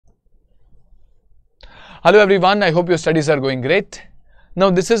Hello everyone, I hope your studies are going great.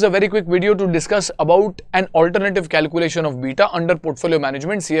 Now this is a very quick video to discuss about an alternative calculation of beta under portfolio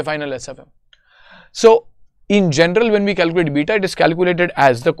management CA final SFM. So in general, when we calculate beta, it is calculated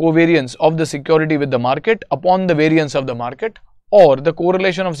as the covariance of the security with the market upon the variance of the market, or the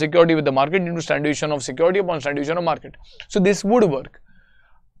correlation of security with the market into standard deviation of security upon standard deviation of market. So this would work.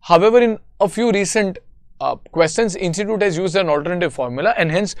 However, in a few recent questions, institute has used an alternative formula,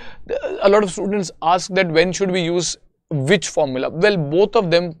 and hence a lot of students ask that when should we use which formula. Well, both of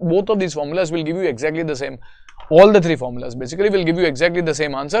these formulas will give you exactly the same. All the three formulas basically will give you exactly the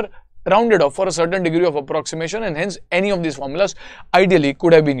same answer, rounded off for a certain degree of approximation, and hence any of these formulas ideally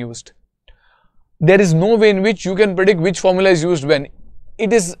could have been used. There is no way in which you can predict which formula is used when.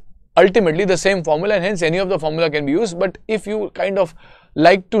 It is ultimately the same formula, and hence any of the formula can be used. But if you kind of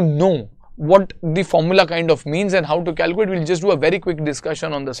like to know what the formula kind of means and how to calculate, we'll just do a very quick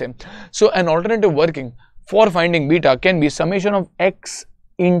discussion on the same. So an alternative working for finding beta can be summation of x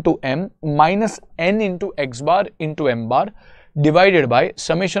into m minus n into x bar into m bar divided by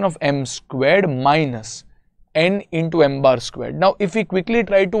summation of m squared minus n into m bar squared. Now if we quickly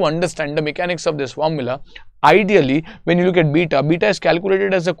try to understand the mechanics of this formula, ideally when you look at beta, beta is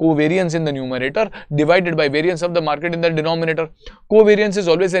calculated as the covariance in the numerator divided by variance of the market in the denominator. Covariance is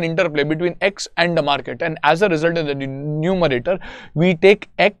always an interplay between x and the market, and as a result in the numerator we take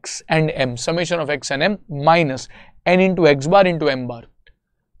x and m, summation of x and m minus n into x bar into m bar.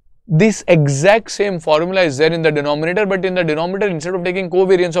 This exact same formula is there in the denominator, but in the denominator, instead of taking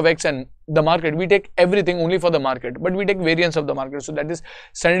covariance of x and the market, we take everything only for the market, but we take variance of the market, so that is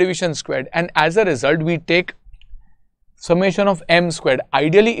standard deviation squared, and as a result we take summation of m squared.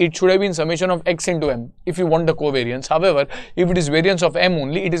 Ideally it should have been summation of x into m if you want the covariance. However, if it is variance of m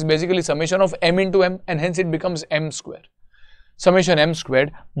only, it is basically summation of m into m, and hence it becomes m squared. Summation m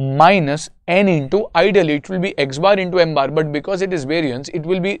squared minus n into, ideally it will be x bar into m bar, but because it is variance, it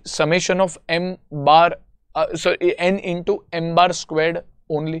will be summation of m bar, n into m bar squared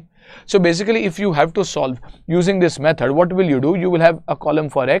only. So basically if you have to solve using this method, what will you do? You will have a column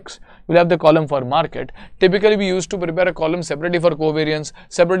for x, you will have the column for market. Typically we used to prepare a column separately for covariance,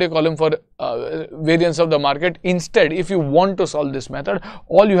 separately a column for variance of the market. Instead, if you want to solve this method,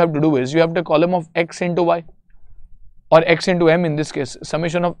 all you have to do is you have the column of x into y, or x into m, in this case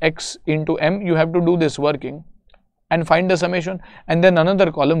summation of x into m. You have to do this working and find the summation, and then another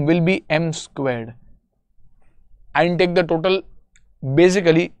column will be m squared and take the total.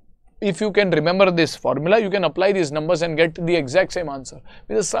 Basically, if you can remember this formula, you can apply these numbers and get the exact same answer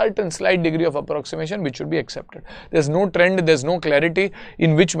with a certain slight degree of approximation which should be accepted. There's no trend, there's no clarity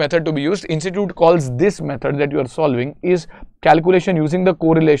in which method to be used. Institute calls this method that you are solving is calculation using the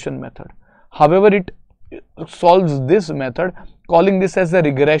correlation method. However, it solves this method calling this as the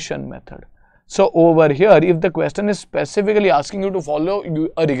regression method. So over here, if the question is specifically asking you to follow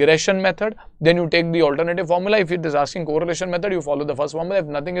a regression method, then you take the alternative formula. If it is asking correlation method, you follow the first formula. If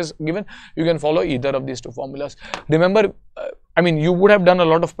nothing is given, you can follow either of these two formulas. Remember, you would have done a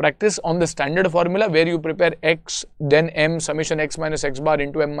lot of practice on the standard formula where you prepare x, then m, summation x minus x bar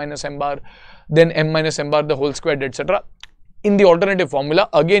into m minus m bar, then m minus m bar the whole squared, etc. In the alternative formula,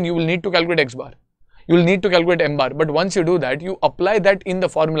 again you will need to calculate x bar. You will need to calculate m bar, but once you do that, you apply that in the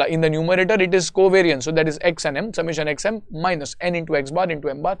formula. In the numerator, it is covariance, so that is x and m, summation xm minus n into x bar into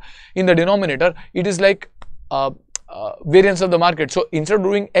m bar. In the denominator, it is like variance of the market. So instead of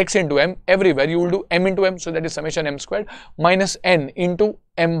doing x into m everywhere, you will do m into m, so that is summation m squared minus n into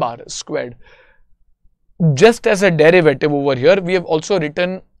m bar squared. Just as a derivative over here, we have also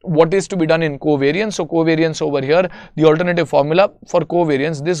written what is to be done in covariance. So covariance over here, the alternative formula for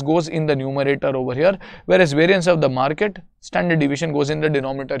covariance, this goes in the numerator over here, whereas variance of the market, standard deviation, goes in the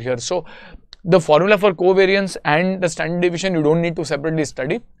denominator here. So the formula for covariance and the standard deviation you don't need to separately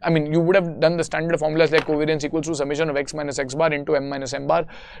study. You would have done the standard formulas like covariance equals to summation of x minus x bar into m minus m bar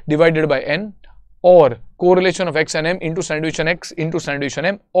divided by n, or correlation of x and m into standard deviation x into standard deviation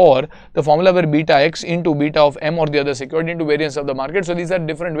m, or the formula where beta x into beta of m or the other security into variance of the market. So these are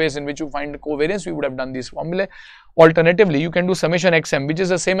different ways in which you find covariance. We would have done this formula. Alternatively, you can do summation xm, which is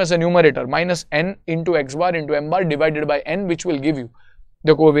the same as a numerator, minus n into x bar into m bar divided by n, which will give you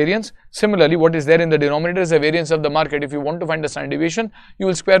the covariance. Similarly, what is there in the denominator is a variance of the market. If you want to find the standard deviation, you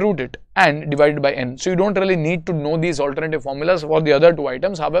will square root it and divide it by n. So you don't really need to know these alternative formulas for the other two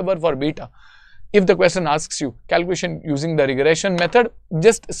items. However, for beta, if the question asks you calculation using the regression method,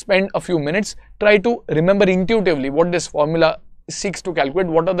 just spend a few minutes, try to remember intuitively what this formula seeks to calculate,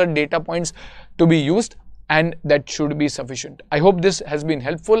 what are the data points to be used, and that should be sufficient. I hope this has been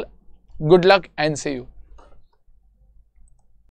helpful. Good luck and see you.